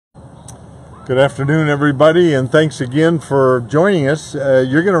Good afternoon, everybody, and thanks again for joining us.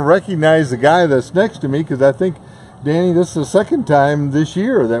 You're going to recognize the guy that's next to me because I think, Danny, this is the second time this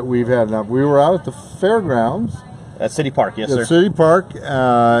year that we've had enough. We were out at the fairgrounds. At City Park, yes, sir. At City Park,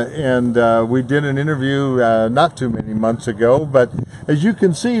 and we did an interview not too many months ago. But as you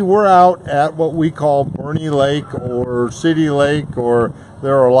can see, we're out at what we call Boerne Lake or City Lake, or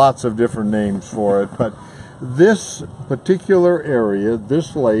there are lots of different names for it. But this particular area,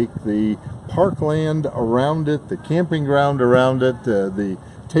 this lake, the parkland around it, the camping ground around it, the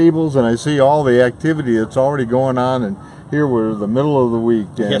tables, and I see all the activity that's already going on, and here we're the middle of the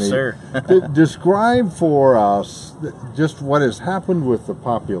week, Danny. Yes, sir. Describe for us just what has happened with the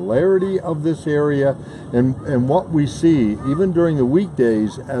popularity of this area and what we see even during the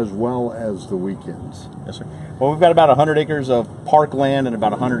weekdays as well as the weekends. Yes, sir. Well, we've got about 100 acres of parkland and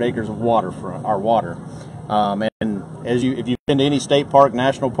about 100 acres of water for our water. And if you've been to any state park,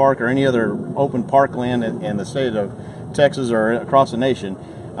 national park, or any other open parkland in the state of Texas or across the nation,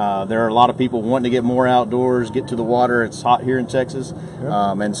 there are a lot of people wanting to get more outdoors, get to the water. It's hot here in Texas.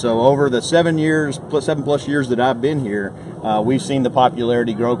 Yep. And so over the 7 plus years that I've been here, we've seen the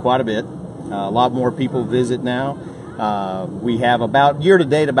popularity grow quite a bit. A lot more people visit now. We have about, year to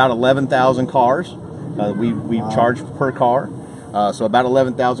date, about 11,000 cars. We charge per car. So about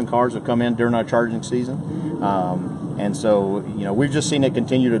 11,000 cars have come in during our charging season. And so, you know, we've just seen it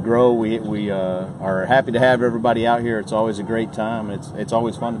continue to grow. We are happy to have everybody out here. It's always a great time. It's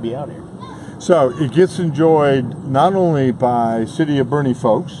always fun to be out here. So it gets enjoyed not only by City of Boerne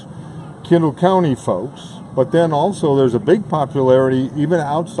folks, Kendall County folks, but then also there's a big popularity even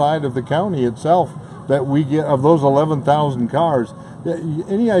outside of the county itself that we get of those 11,000 cars.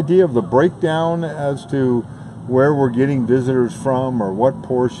 Any idea of the breakdown as to where we're getting visitors from, or what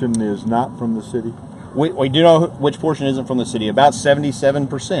portion is not from the city? We do know which portion isn't from the city. About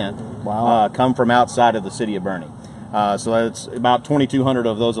 77% come from outside of the city of Boerne. So that's about 2,200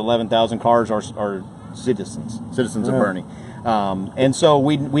 of those 11,000 cars are citizens of Boerne. And so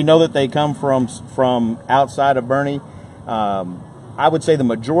we know that they come from outside of Boerne. I would say the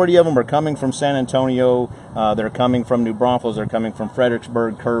majority of them are coming from San Antonio. They're coming from New Braunfels. They're coming from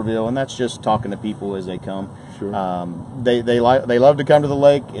Fredericksburg, Kerrville, and that's just talking to people as they come. Sure. They love to come to the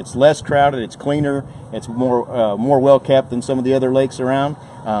lake. It's less crowded. It's cleaner. It's more well kept than some of the other lakes around.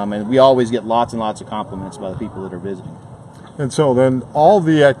 And we always get lots and lots of compliments by the people that are visiting. And so then all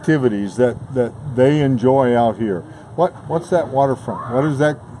the activities that they enjoy out here. What's that waterfront? What is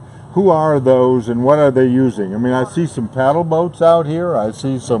that? Who are those and what are they using? I mean, I see some paddle boats out here. I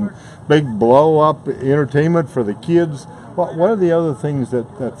see some big blow-up entertainment for the kids. What are the other things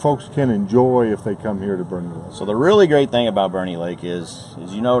that folks can enjoy if they come here to Boerne Lake? So the really great thing about Boerne Lake is,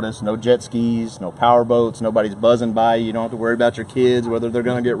 as you notice, no jet skis, no power boats, nobody's buzzing by you. You don't have to worry about your kids, whether they're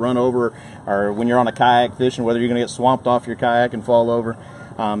going to get run over, or when you're on a kayak fishing, whether you're going to get swamped off your kayak and fall over.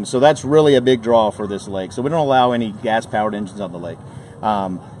 So that's really a big draw for this lake. So we don't allow any gas-powered engines on the lake.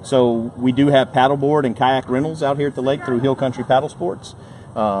 So we do have paddleboard and kayak rentals out here at the lake through Hill Country Paddle Sports.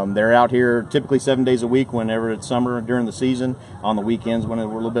 They're out here typically 7 days a week whenever it's summer during the season. On the weekends when we're a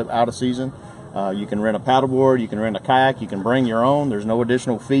little bit out of season, you can rent a paddleboard, you can rent a kayak, you can bring your own. There's no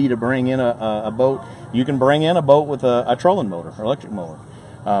additional fee to bring in a boat. You can bring in a boat with a trolling motor or electric mower.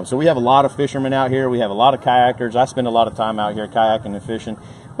 So we have a lot of fishermen out here. We have a lot of kayakers. I spend a lot of time out here kayaking and fishing.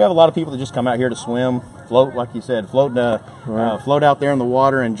 We have a lot of people that just come out here to swim, float, like you said, float out there in the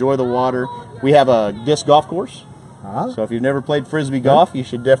water, enjoy the water. We have a disc golf course. So if you've never played Frisbee golf, you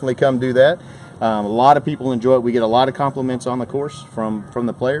should definitely come do that. A lot of people enjoy it. We get a lot of compliments on the course from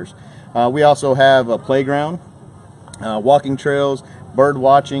the players. We also have a playground, walking trails, bird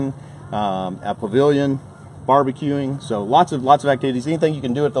watching, a pavilion, barbecuing. So lots of activities. Anything you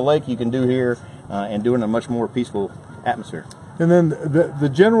can do at the lake, you can do here, and do it in a much more peaceful atmosphere. And then the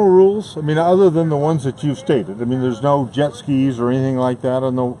general rules, I mean, other than the ones that you've stated, I mean, there's no jet skis or anything like that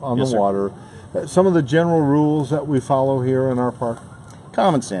on the water. Some of the general rules that we follow here in our park?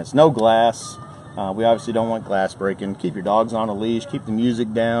 Common sense. No glass. We obviously don't want glass breaking. Keep your dogs on a leash. Keep the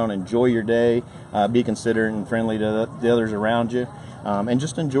music down. Enjoy your day. Be considerate and friendly to the others around you. And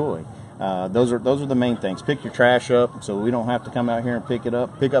just enjoy. Those are the main things. Pick your trash up so we don't have to come out here and pick it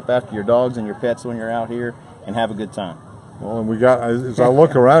up. Pick up after your dogs and your pets when you're out here, and have a good time. Well, and we got, as I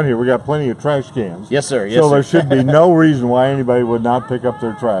look around here, we got plenty of trash cans. Yes, sir. Yes, so sir. There should be no reason why anybody would not pick up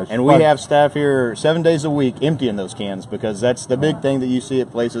their trash. And we have staff here 7 days a week emptying those cans, because that's the big thing that you see at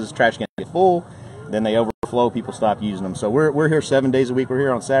places. Trash cans get full, then they overflow, people stop using them. So we're here 7 days a week. We're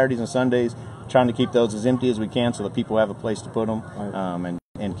here on Saturdays and Sundays trying to keep those as empty as we can so that people have a place to put them,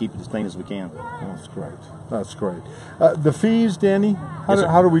 and keep it as clean as we can. That's great. That's great. The fees, Danny,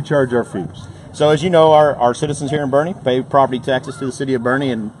 how do we charge our fees? So as you know, our citizens here in Boerne pay property taxes to the city of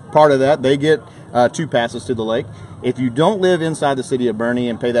Boerne, and part of that they get 2 passes to the lake. If you don't live inside the city of Boerne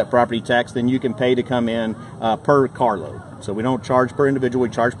and pay that property tax, then you can pay to come in per carload. So we don't charge per individual, we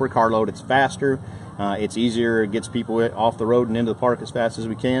charge per carload. It's faster, it's easier, it gets people off the road and into the park as fast as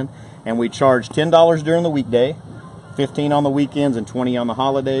we can. And we charge $10 during the weekday, $15 on the weekends, and $20 on the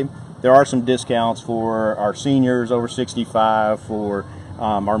holiday. There are some discounts for our seniors over 65, for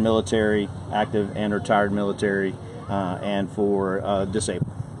our military, active and retired military, and for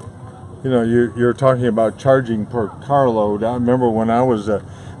disabled. You know, you're talking about charging per carload. I remember when I was a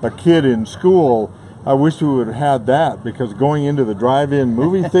kid in school, I wish we would have had that, because going into the drive-in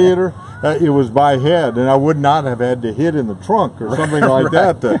movie theater, it was by head, and I would not have had to hit in the trunk or something like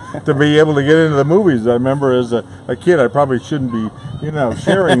right. that to be able to get into the movies. I remember as a kid, I probably shouldn't be, you know,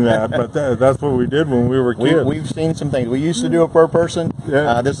 sharing that, but that's what we did when we were kids. We've seen some things. We used to do it per person.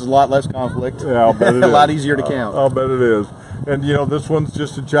 Yeah. This is a lot less conflict. Yeah, I'll bet it a is. lot easier to count. I'll bet it is. And, you know, this one's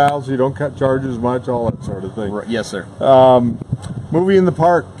just a child, so you don't charge as much, all that sort of thing. Right. Yes, sir. Movie in the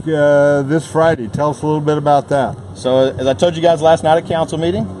Park this Friday. Tell us a little bit about that. So, as I told you guys last night at council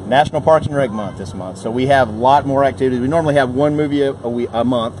meeting, National Parks and Rec Month this month. So we have a lot more activities. We normally have 1 movie a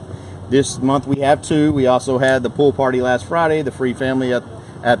month. This month we have 2. We also had the pool party last Friday, the free family at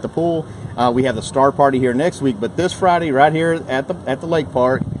the pool. We have the Star Party here next week, but this Friday right here at the lake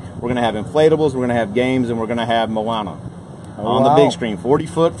park, we're going to have inflatables, we're going to have games, and we're going to have Moana. On the big screen,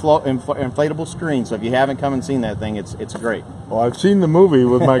 40-foot inflatable screen. So if you haven't come and seen that thing, it's great. Well, I've seen the movie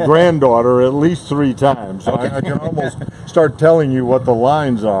with my granddaughter at least 3 times, so I can almost start telling you what the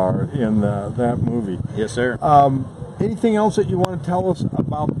lines are in that movie. Yes, sir. Anything else that you want to tell us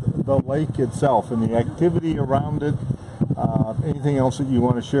about the lake itself and the activity around it? Anything else that you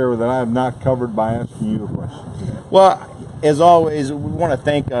want to share that I have not covered by asking you a question? Well, as always, we want to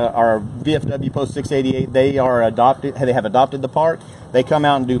thank our VFW Post 688. They have adopted the park. They come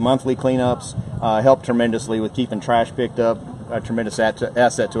out and do monthly cleanups, help tremendously with keeping trash picked up, a tremendous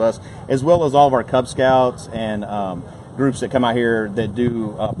asset to us, as well as all of our Cub Scouts and groups that come out here that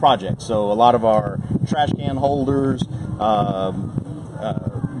do projects. So a lot of our trash can holders,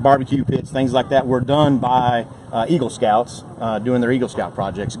 barbecue pits, things like that were done by Eagle Scouts doing their Eagle Scout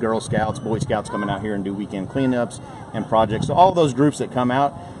projects. Girl Scouts, Boy Scouts coming out here and do weekend cleanups and projects. So all those groups that come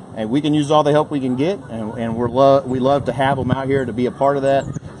out, and we can use all the help we can get, and we love to have them out here to be a part of that.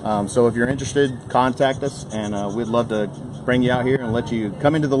 So if you're interested, contact us, and we'd love to bring you out here and let you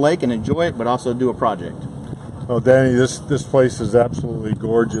come into the lake and enjoy it, but also do a project. Well, Danny, this place is absolutely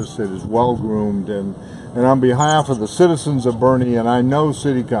gorgeous. It is well groomed, and on behalf of the citizens of Boerne, and I know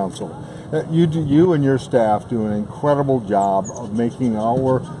City Council, you and your staff do an incredible job of making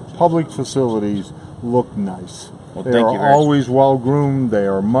our public facilities look nice. Well, they are always well groomed, they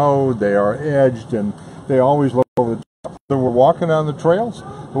are mowed, they are edged, and they always look over the top. Whether we're walking on the trails,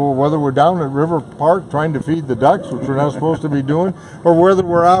 or whether we're down at River Park trying to feed the ducks, which we're not supposed to be doing, or whether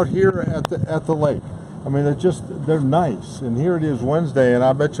we're out here at the lake. I mean, they're nice. And here it is Wednesday, and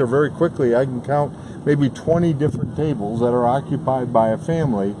I bet you very quickly I can count maybe 20 different tables that are occupied by a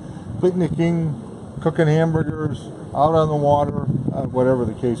family, picnicking, cooking hamburgers, out on the water, whatever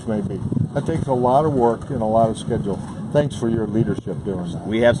the case may be. That takes a lot of work and a lot of schedule. Thanks for your leadership doing that.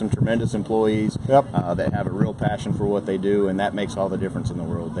 We have some tremendous employees Yep. That have a real passion for what they do, and that makes all the difference in the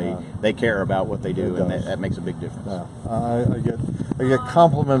world. They care about what they do, and that makes a big difference. I get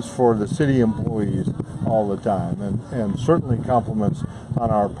compliments for the city employees all the time, and certainly compliments on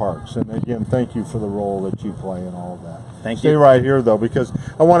our parks. And again, thank you for the role that you play in all of that. Thank Stay you. right here, though, because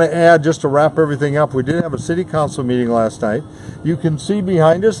I want to add, just to wrap everything up, we did have a city council meeting last night. You can see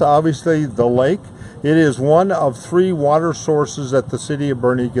behind us, obviously, the lake. It is one of 3 water sources that the city of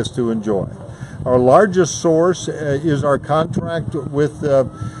Boerne gets to enjoy. Our largest source is our contract with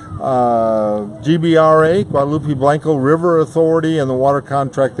GBRA, Guadalupe Blanco River Authority, and the water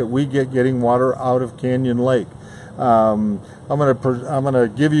contract that we get getting water out of Canyon Lake. I'm gonna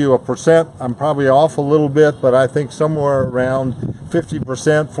give you a percent. I'm probably off a little bit, but I think somewhere around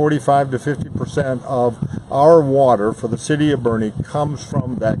 50%, 45 to 50% of our water for the city of Boerne comes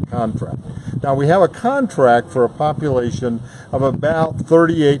from that contract. Now we have a contract for a population of about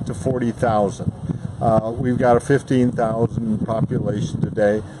 38 to 40,000. We've got a 15,000 population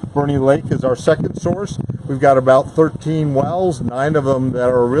today. Boerne Lake is our second source. We've got about 13 wells, 9 of them that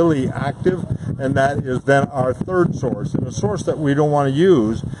are really active, and that is then our third source, and a source that we don't want to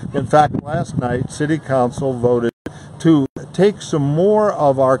use. In fact, last night, City Council voted to take some more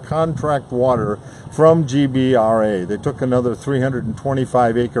of our contract water from GBRA. They took another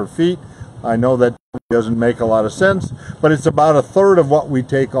 325 acre feet. I know that doesn't make a lot of sense, but it's about a third of what we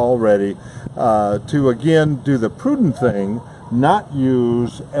take already. to again do the prudent thing, not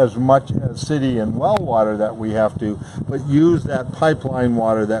use as much as city and well water that we have to, but use that pipeline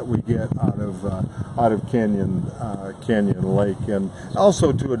water that we get out of Canyon Lake, and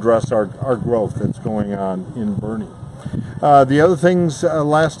also to address our growth that's going on in Boerne. The other things,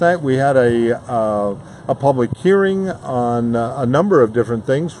 last night we had a public hearing on a number of different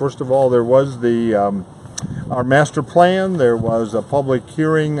things. First of all, there was our master plan. There was a public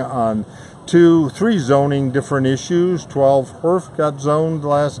hearing on three zoning different issues. 12 HERF got zoned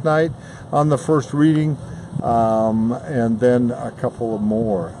last night on the first reading, and then a couple of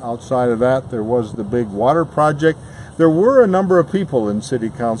more. Outside of that, there was the big water project. There were a number of people in City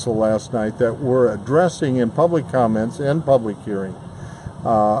Council last night that were addressing in public comments and public hearing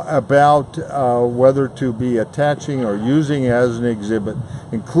about whether to be attaching or using as an exhibit,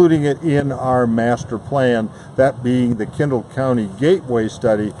 including it in our master plan, that being the Kendall County Gateway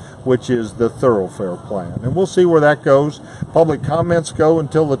Study, which is the thoroughfare plan. And we'll see where that goes. Public comments go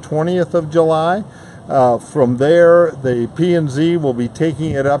until the 20th of July. From there, the P&Z will be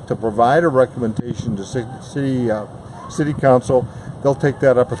taking it up to provide a recommendation to City Council. They'll take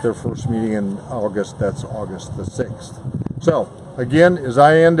that up at their first meeting in August. That's August the 6th. So, again, as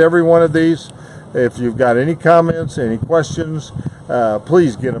I end every one of these, if you've got any comments, any questions,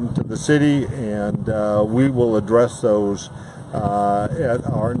 please get them to the city, and we will address those at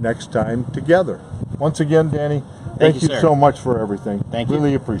our next time together. Once again, Danny, thank you so much for everything. Thank you.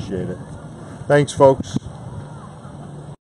 Really appreciate it. Thanks, folks.